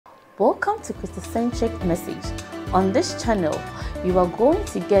Welcome to Christocentric Message. On this channel, you are going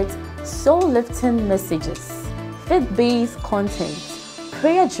to get soul-lifting messages, faith-based content,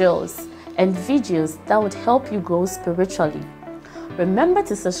 prayer drills, and videos that would help you grow spiritually. Remember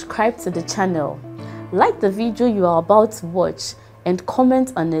to subscribe to the channel, like the video you are about to watch, and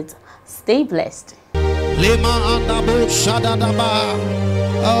comment on it. Stay blessed.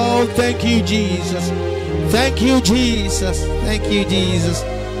 Oh, thank you, Jesus. Thank you, Jesus. Thank you, Jesus.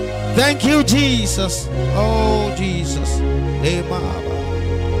 Thank you, Jesus. Oh, Jesus.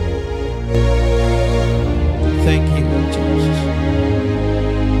 Thank you, Jesus.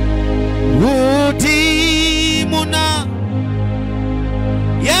 Wudi muna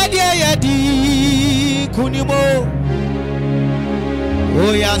yadi kunimo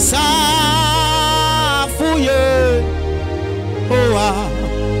oyasa fuye oa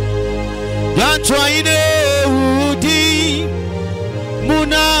yanchoine wudi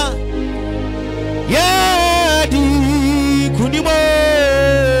muna yadi kunimo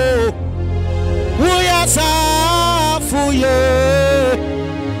oyasa fuye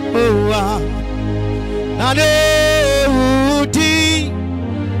oa nane udi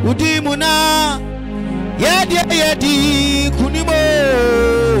muna yadi kunimo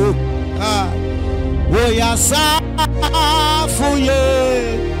oya safuye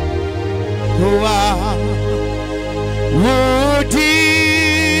oa udi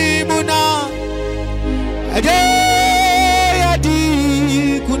muna yadi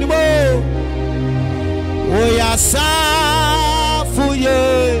kunimo oya safuye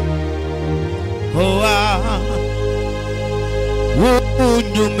oa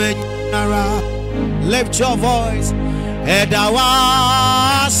lift your voice.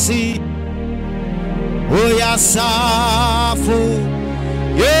 Edawasi Oyasafu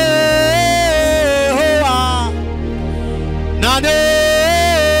Yehoa Nane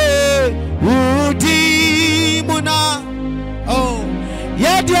Udi Muna Oh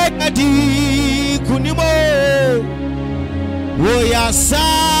Yadi Kunimo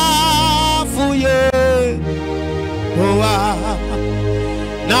Oyasafu Yehoa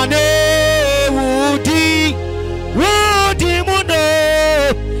Nane Wudi muno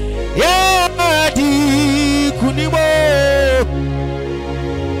yadi kunimo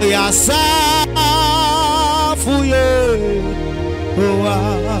yasafuye oa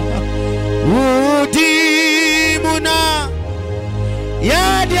wudi muna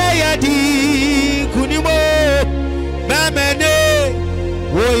yadi kunimo memene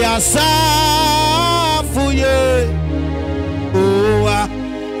yasafuye oa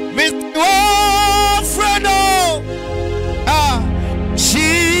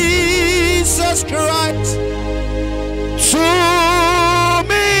Jesus Christ to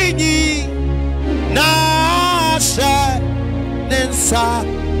me Nasha Nensa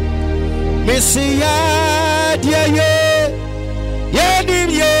Messiah ye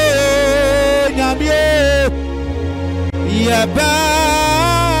Namye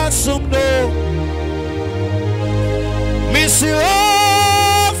Yabasumno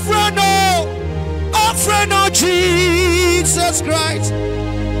Messiah Freno Jesus Christ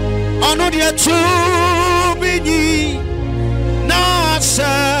ono dia chubini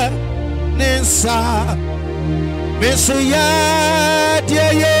nasa nensa Messiah dia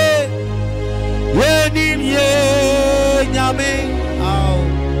yenim nyame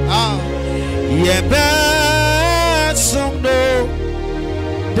ye besumno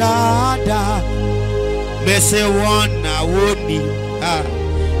dada mese wana woni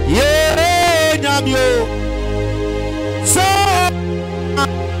ye nyamyo so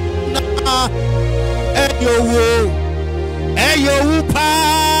eyo upa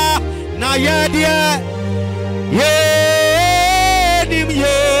na yedie yenim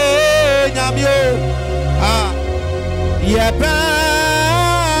nyamyo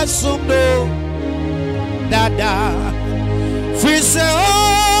yebasumno dada fise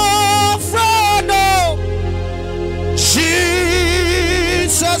ofrano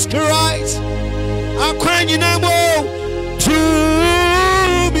Jesus Christ akwanyinamo to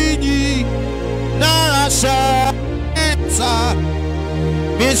Nasa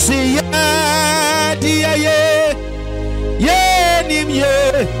Messiah dia yenim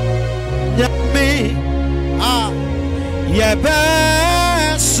nyame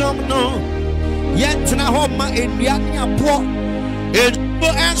yebesomno yetna homa enduanya po enbo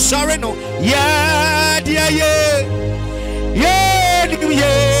ansore no dia yenim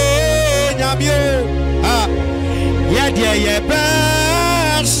nyame dia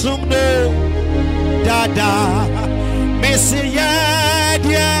yebesomno dada Messiah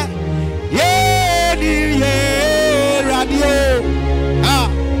dia radio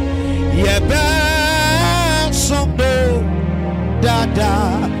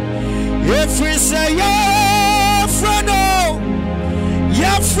Dada. If we say your friend,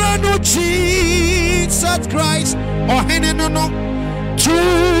 Jesus Christ, or no, to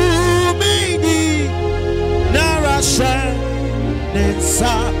me, Narasha,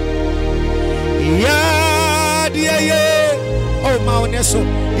 Nensa, oh, Mauneso,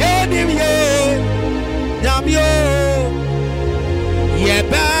 Yadimye, Yamyo,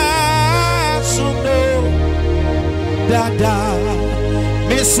 Yeba, Suno, Dada,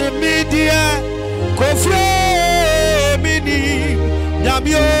 Miss Media, Kofi, Mini,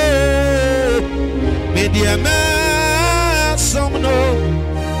 Yamyo, Media, Sumno,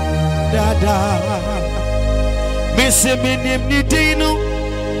 Dada, Miss Minim Nidino,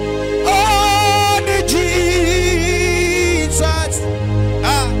 oh, the Jesus,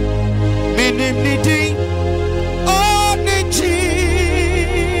 Minim Nidin, oh, the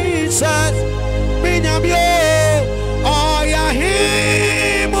Jesus, Minyamyo, oh,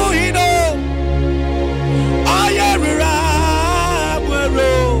 Yahim, oh,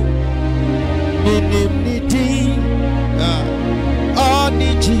 Yahwero, Minim Nidin, oh, the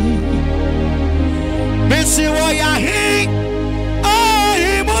Jesus. Missy Wayahing, oh,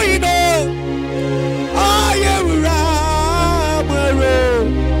 Himoino, oh, Yahwero,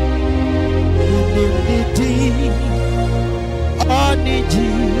 oh, Niji,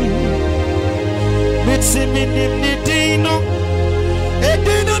 Missy Minidino,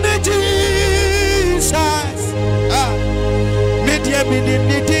 Edino Jesus, Media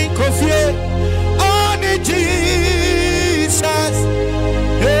Minidin Kofi, oh, Jesus,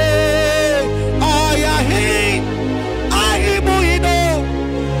 hey, oh, Yahing, I Himoino,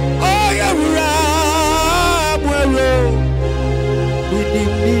 oh, Yahwero,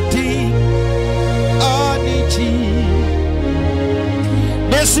 Minidin, oh, Niji.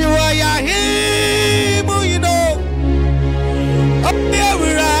 Missy Wayahim, you know, up there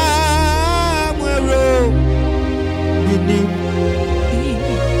where I'm,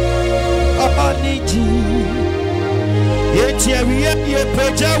 oh, Niji, yet ye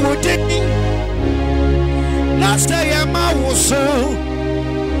preja would take me. Last time I was so,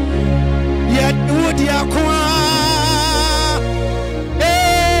 yet would ya cry,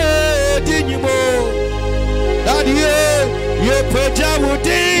 did you know that ye preja would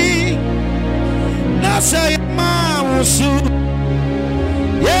take? Last time I was so,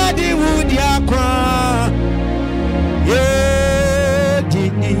 yet the wood ya cry,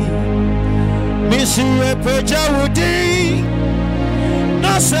 did you miss you preja would take?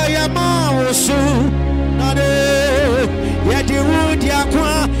 Last time I was so. Yeah, the wood ya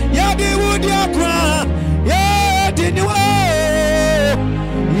kwa, yeah, the wood ya kwa, yeah, the new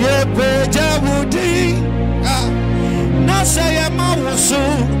yeah, beja woody. Nasa ya mawusu,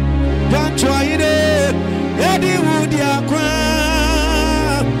 don't try it. Yeah, the wood ya kwa,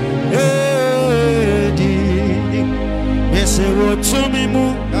 yeah, the yes, it would to me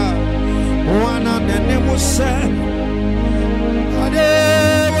move. One on the name was said,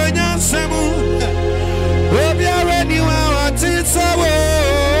 when you say we are ready to say,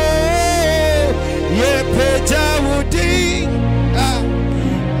 ye peja woody.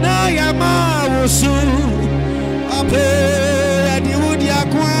 Now ya ma wusu, ape di wood ya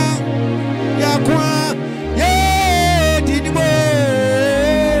kwa, ye dinimo,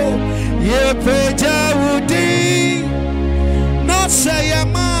 ye peja woody. Not say ya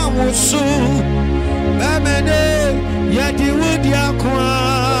ma wusu, bamene, ye di wood ya kwa.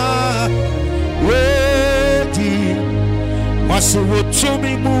 Wasi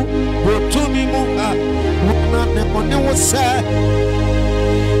wotumi mu, wana ne wose.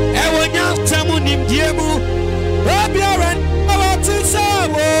 Ewe nyantamu nimdiemu, obiaren abatisa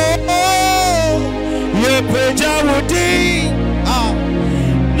wo. Ye peja wodi,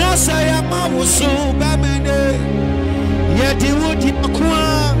 nasa ya mawusu bamene. Ye di wodi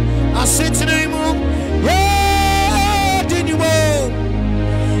akwa, asitinimu. Ye diniwo,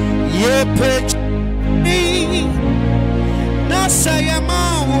 ye peja Sayama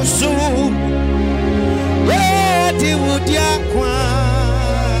wusu, yeah, the wood yakwa,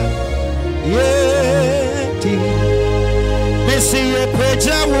 yeah, Missy a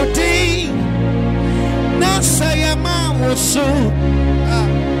peja woody, Nasayama wusu,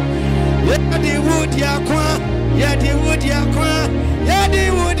 yeah, the wood yakwa, yeah, the wood yakwa, yeah, the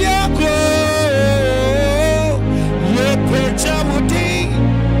wood yakwa, yeah, peja woody,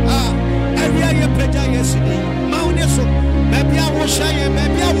 every year peja yesterday, Mount so. Maybe I will shine,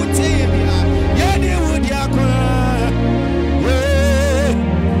 maybe I will tell you. Yeah, they would yakwa. Yeah,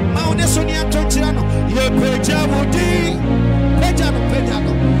 Mount Sonia Totiano, your peja would be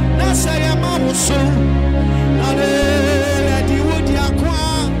pejano. Nasa ya mamuso, Nade,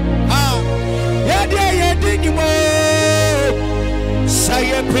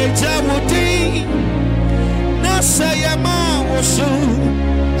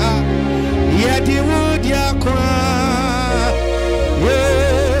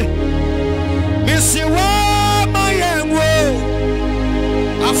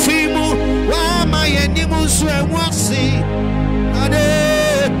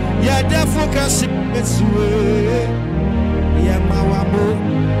 kasi esue ya mawamo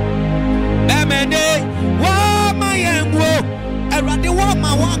emene wa mayenwo erade wa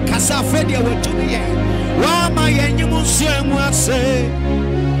ma wa kasa fredi wetumi ye wa mayenyimu suemu ase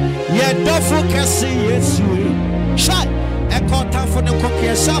ye dofo kasi esue sha ekota fo ne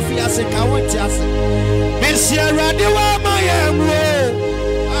kokie safi ase ka wonti ase bisi erade wa mayenwo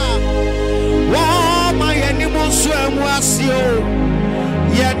wa mayenyimu suemu ase o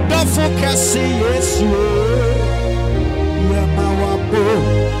ye dofo kasi esue ya mawabo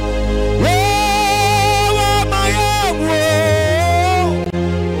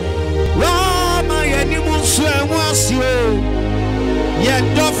ye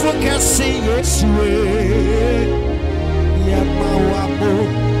dofo kasi yesue ye mawabo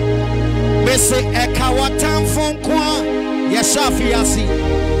bese eka watamfo kwa ye safi asi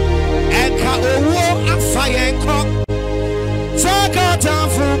eka owo afayenko saka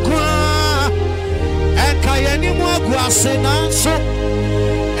watamfo kwa eka yeni mwagu asenanso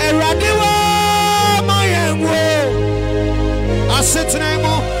erade wa mayenwo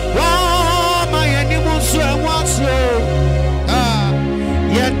asetremo wa mayeni musu emwasio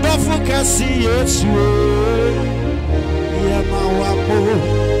ye dofo kasi yesu ye mawabo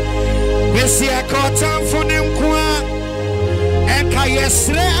besi akotamfo ne nkwa enka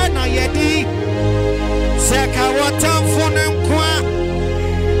yesre ana yedi seka watamfo ne nkwa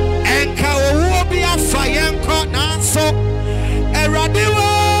enka owo bi afa yenko nanso erade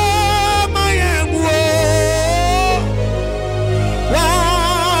wa mayenwo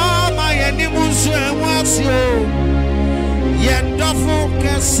wa mayeni musu emwasio ye dofo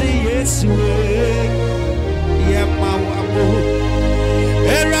kasi yesu ye mawabo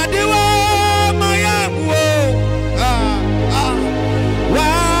erade wa mayamwo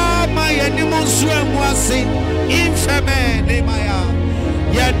wa mayeni musu emwasi infeme ne maya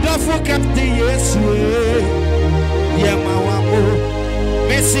ye dofo kasi yesu ye mawabo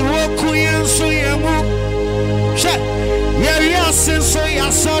mesi woku yenso yemu she ye yasenso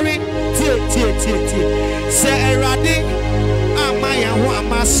ya sorry tie se erade amaya ho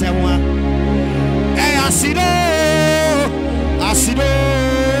amasewa asido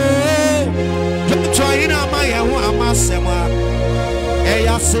joina amaya ho amasewa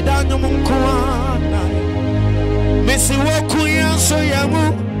asida nyum nkwana mesi woku yanso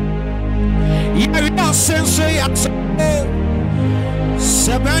yamu ya senso ya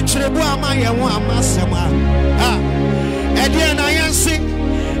sebenchre bu amaya ho amasewa ede na yansi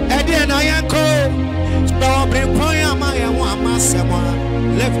ede na yanko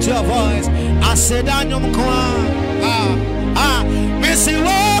lift your voice. I said, I know Missy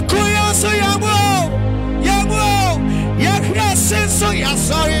walk, so yes, so ya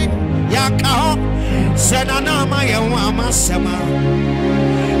sorry, Yaka said, I know my own sema.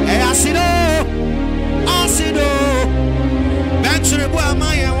 Asido, Venture boy,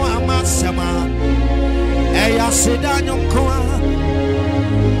 my own sema. I said, I know.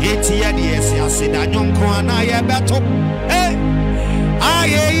 Yes, I said, I don't want to battle. Hey,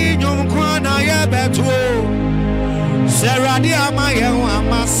 I don't want to battle. Sarah, dear, my own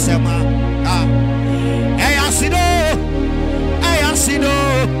massima. I see,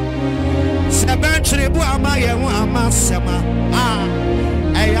 Sabantre, my own massima.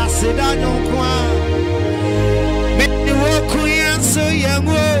 I said, I don't want. Make the walk, so young.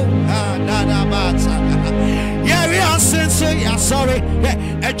 So yeah, sorry.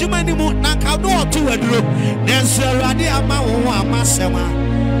 A Jumani moon nanka no to a group. Then Sir Radi Ama Masama.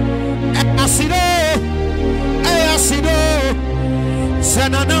 Asido.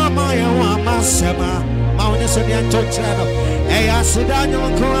 Sanana Maya Masama. Mount Sonian Tochano. Asidano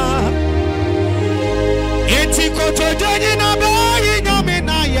Kua. Etiko to Janina Bay,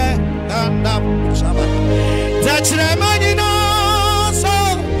 Yaminaye. And up Saba. That's Ramanina.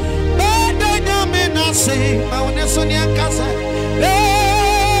 Say, Mount Sonia Casa,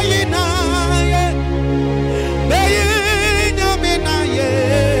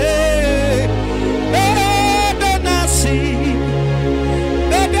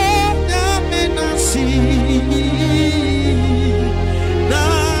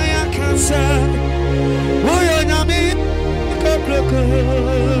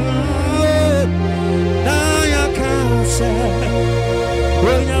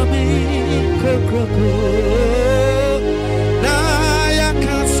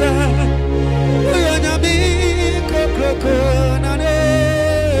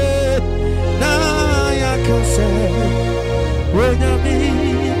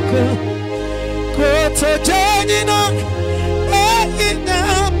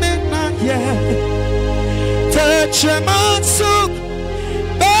 Touch your man, so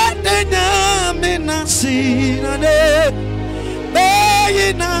bad sinane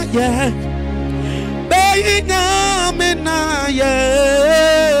bayina ye bayina mena ye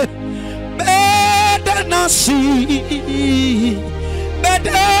bedanasi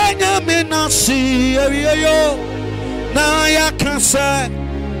bedanya menasi yo na ya kansa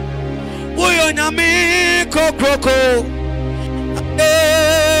uyo nyami kokroko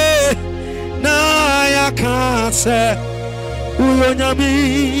na ya kansa uyo nyami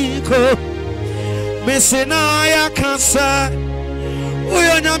ko mesena ya kansa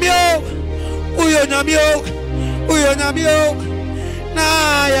uyo nyamio na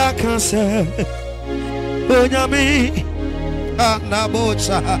ya kansa uyo nyami na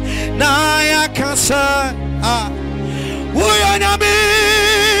bocha na ya kansa uyo nyami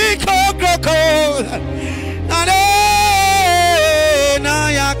kokroko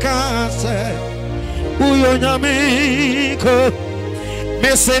na ya kansa uyo nyami ko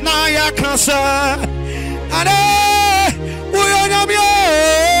mesena ya kansa uyo nyami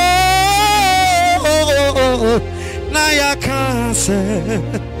na ya kansa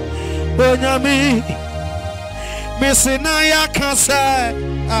uyo nyami mesena ya kansa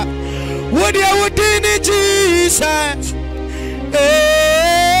would you Jesus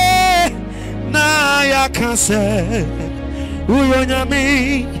na ya kansa uyo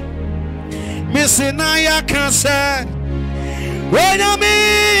nyami mesena ya kansa uyo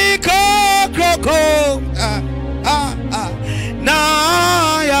nyami kokroko na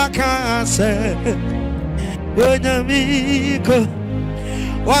ya kansa uyo nyami ko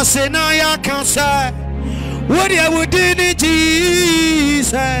wasena ya kansa would you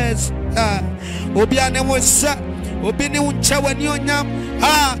Jesus obiane mosa obini uncha wani onyam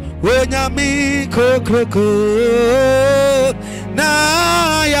onyami kokroko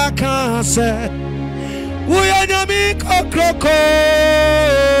na ya kansa onyami kokroko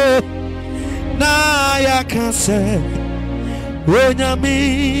na ya kansa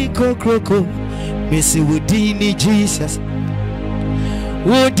onyami kokroko mesi wodini Jesus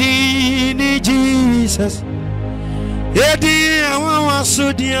edi awa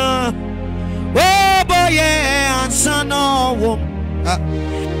sudia oh boy answer no wo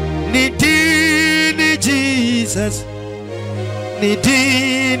ni Jesus ni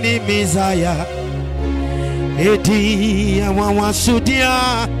Messiah edi awa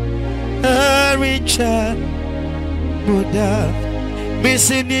sudia richa muda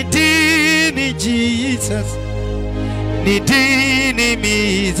missing ni Jesus ni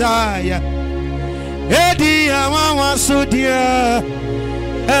Messiah edi awa sudia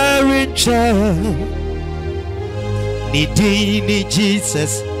richa ni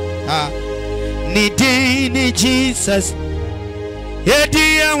Jesus ni Jesus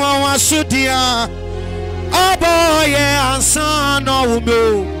edi awa sudia aboye ansan no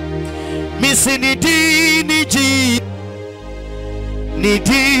mo missing ni Jesus ni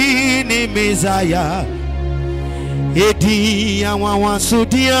Messiah edi awa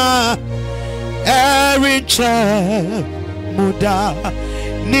sudia richa muda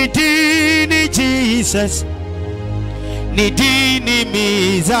ni Jesus ni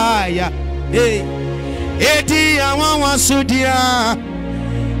Messiah edi awa sudia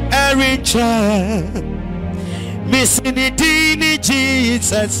richa missing ni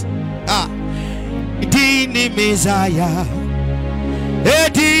Jesus ni Messiah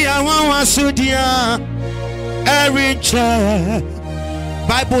edi awa sudia richa.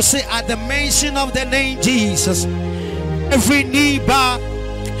 Bible say at the mention of the name Jesus every knee bow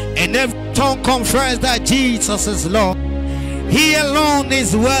and every tongue confess that Jesus is Lord. He alone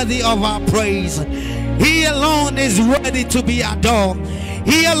is worthy of our praise. He alone is worthy to be adored.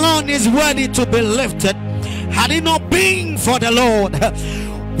 He alone is worthy to be lifted. Had it not been for the Lord,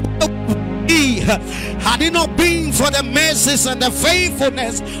 had it not been for the mercies and the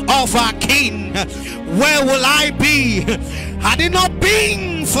faithfulness of our King, where will I be? Had it not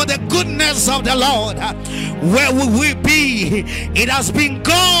been for the goodness of the Lord, where would we be? It has been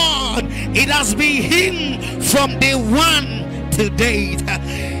God. It has been Him from day one to date.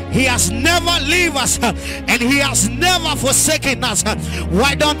 He has never leave us and He has never forsaken us.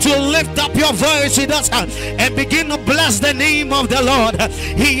 Why don't you lift up your voice with us and begin to bless the name of the Lord?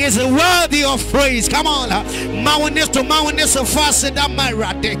 He is worthy of praise. Come on. Mawanis to mawanis of fast and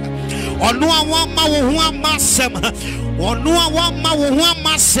amarate. Or no one masem. Onua wa ma wo ho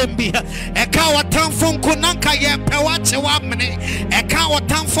amasembi. Eka watamfo nkonanka ye pewache wa mene. Eka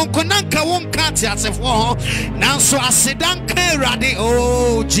watamfo nkonanka wonka ti asefo. Nanso asedanka Erade,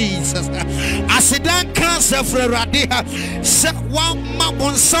 oh Jesus. Asedanka sefre Erade se wa ma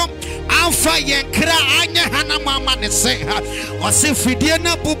bonsam Alpha yenkra anya hana mama ne se ha ose fidie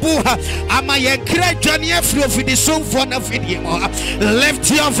na bubu ha ama yenkra dwane afro fidi somfo na fidie mo.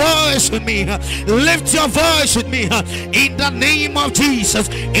 Lift your voice with me, lift your voice with me in the name of Jesus.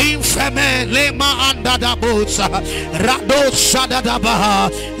 Infame lema anda da bosa rado shada da baha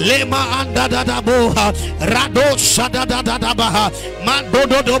lema anda da boha rado shada da baha mando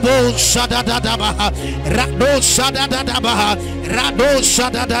do bo shada da baha rado shada da baha rado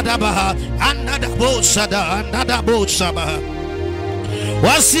shada da baha Anidasopa Anidasopa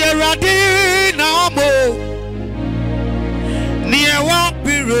was here ready now more near what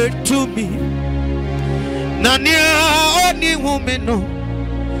period to me na near only woman no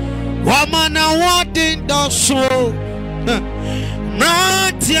woman I want in the soul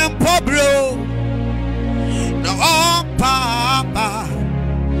not yam pobro no papa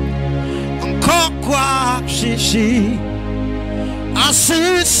unkokwa shishi I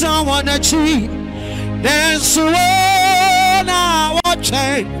see someone a tree. There's one I watch.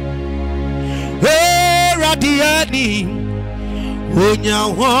 Hey, Radiani, when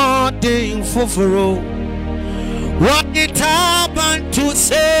you're wanting for what it happened to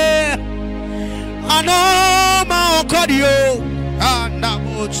say. I know my cardio and I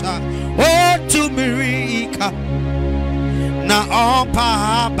oh to Mirika. Na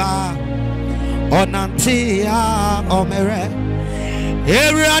Papa on Antia or Mere.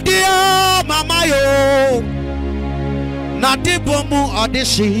 Eradia mama yo na dibomu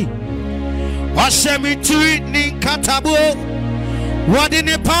odeshi wasemi tweet ni katabo wadi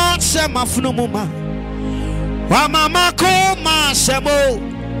ni pa se mafuno muma wa mama ko ma semo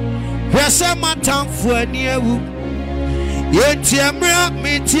wese matamfu ani ewu yenti emra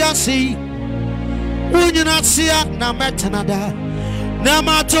metiasi unyina sia na metenada na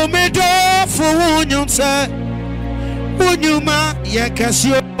matomedo fu unyunse Unyuma ye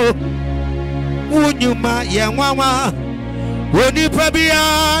kasio Unyuma ye wawa Woni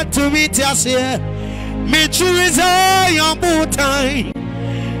pabia to meet us here Mituriza yon butai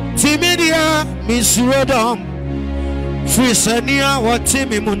Timidia misurodom Frisania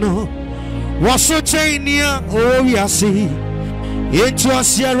watimimuno Waso chainia oh yasi Into a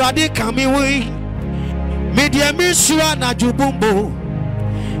sierra de kamiwi Media misua na jubumbo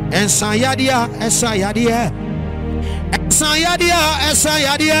Ensayadia esayadia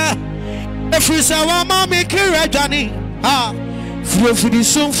Esayadia Efri se wa mami kire jani Fidi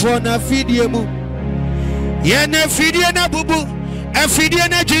somfo na fidie mu Yene fidie na bubu Efidie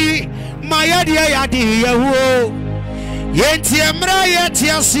na ji Mayadia yadi yehuo Yenti emra yeti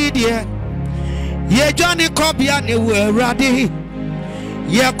asidie Ye jani kobia ni weradi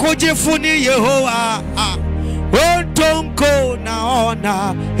Ye koje funi Yehowa Ontonko na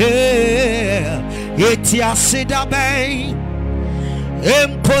ona Yeti asida bay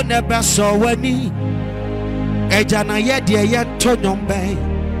Empo nebe so wani Eja na yedi yento nyombe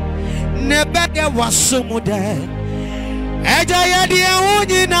Nebe de wasumu de Eja yedi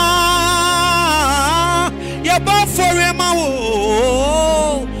unyina Yeba forema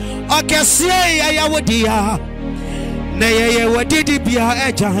wo Okesie ya wodia Neye wadidi bia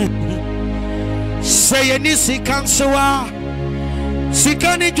eja Say ni sikansoa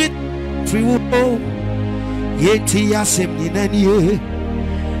Sikani jit Friwo Yeti yasem ninanye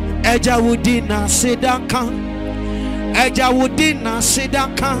Eja wudina sedankan Eja wudina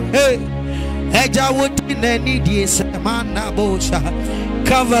sedankan Hey Eja wudina nidi semana bosha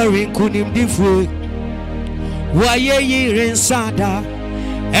Covering kunim difwe Waye yirin sada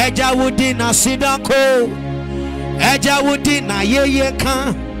Eja wudina sedanko Eja wudina yeye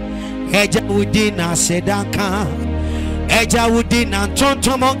kan Eja wudina sedankan Eja wudina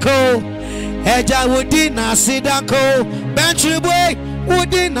tontomonko Eja wudina sedanko Benchibwe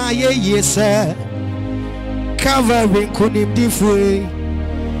wudina yeye se Covering kunim difwe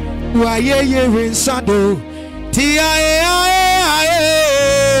Waye yirin sado T-I-A-I-A.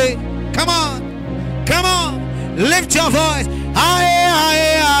 Come on, come on, lift your voice.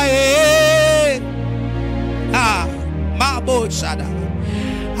 I-A-I-A-I-A. Ah, Mabo Shada.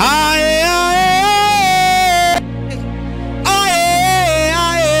 I-A-I-A.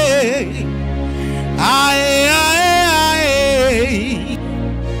 I-A-I-A. I-A-I-A.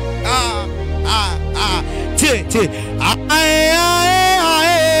 Ah, ah, ah. T-T. I-A-I-A.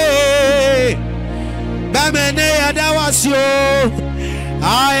 Bamene yadawasyo.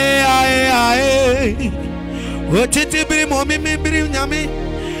 Aye. Otiti biri mo mi biri nyame.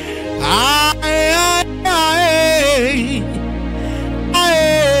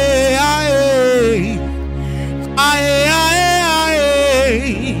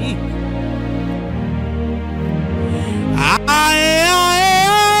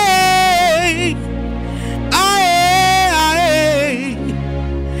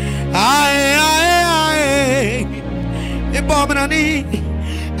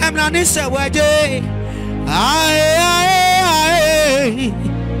 Emrani sewaje.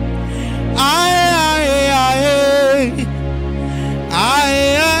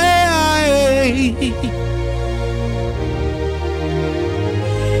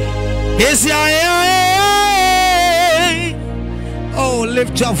 Oh,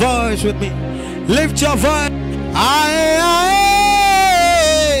 lift your voice with me. Lift your voice.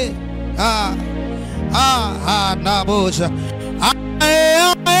 Nabosa.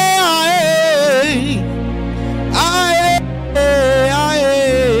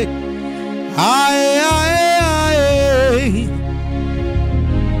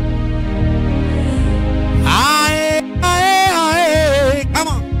 Come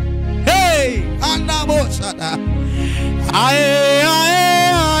on. Hey, Nabosa.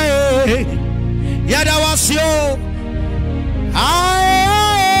 Yeah, that was you.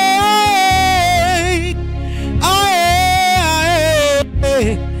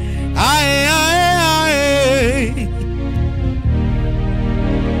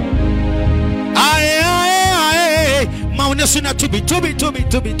 To be.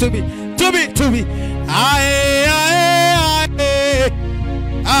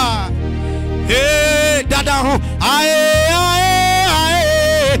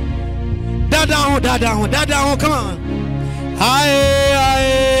 Dada, come on.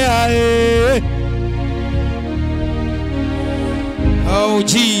 Oh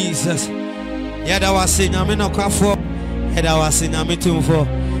Jesus. Yada was saying I'm in a car for. Yada was saying I'm in tune for.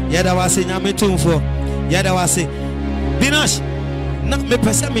 Yada was saying I'm in tune for. Yada was saying Binash. Not me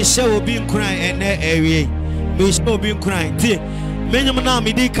person me show being crying and area. Me show being crying. Dear, many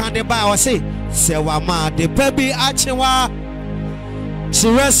me di can't buy or say wama the baby achewa. She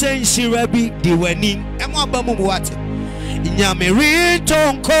was saying she be the winning. And what bamu what? Nyame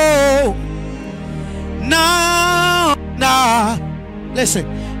ritonko. Na. Listen.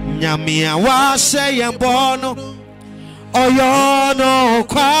 Nyame awa say bono. Oyo no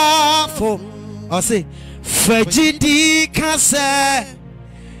kwafo. Or say Fajidi kase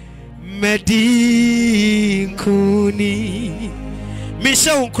medinkuni.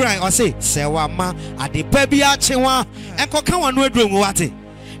 Misha won't cry or say Sewama at the baby achewa and Kokawan wedrum wati.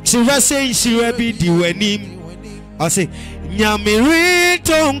 She was saying she will be the wenim or say Nyamiri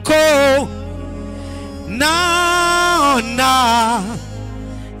tonko na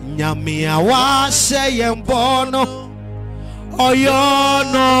Nyamia wa say bono oyo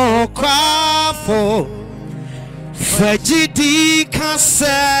no kwafo Fajidi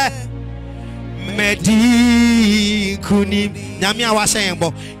kase medi kunim Nyamia wa say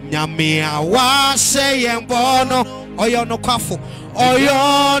bo Nyamia wa say bono oyo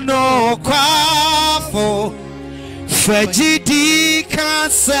no kwafo Fajidi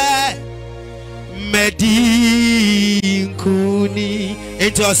kase medi kuni.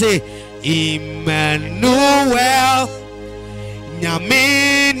 It was say Emmanuel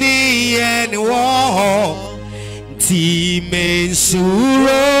Nyamini and war Timensuro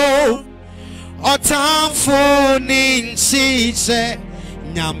Otamfo ninchise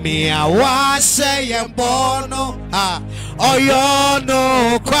Nyamia wase yembono oyo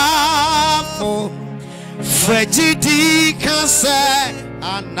no kwafo Fajidi kase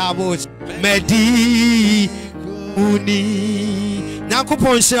anabos medi uni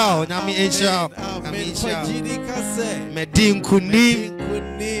Nakupon shao Nyami enshao Fajidi kase medi nkuni.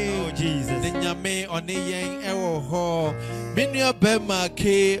 Oh Jesus. The Nyame on the yang ewo ho. Minya bema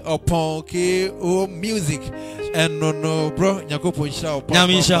ke Oppong KOMusic. And no bro Nyakupon shao.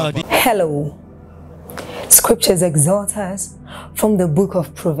 Nyami shao. Hello. Scriptures exhort us from the book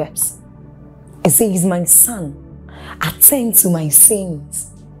of Proverbs. It says, my son, attend to my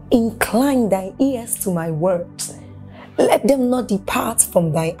sayings, incline thy ears to my words, let them not depart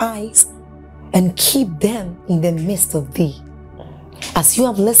from thy eyes, and keep them in the midst of thee. As you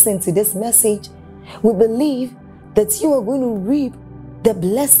have listened to this message, we believe that you are going to reap the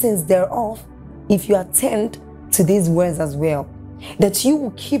blessings thereof if you attend to these words as well. That you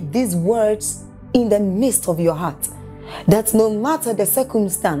will keep these words in the midst of your heart. That no matter the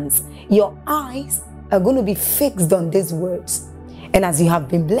circumstance, your eyes are going to be fixed on these words. And as you have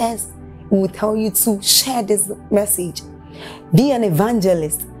been blessed, we will tell you to share this message. Be an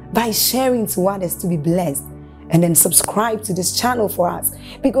evangelist by sharing to others to be blessed. And then subscribe to this channel for us,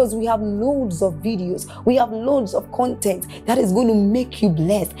 because we have loads of videos, we have loads of content that is going to make you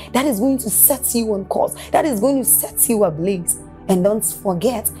blessed, that is going to set you on course, that is going to set you ablaze. And don't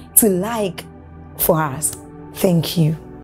forget to like for us. Thank you.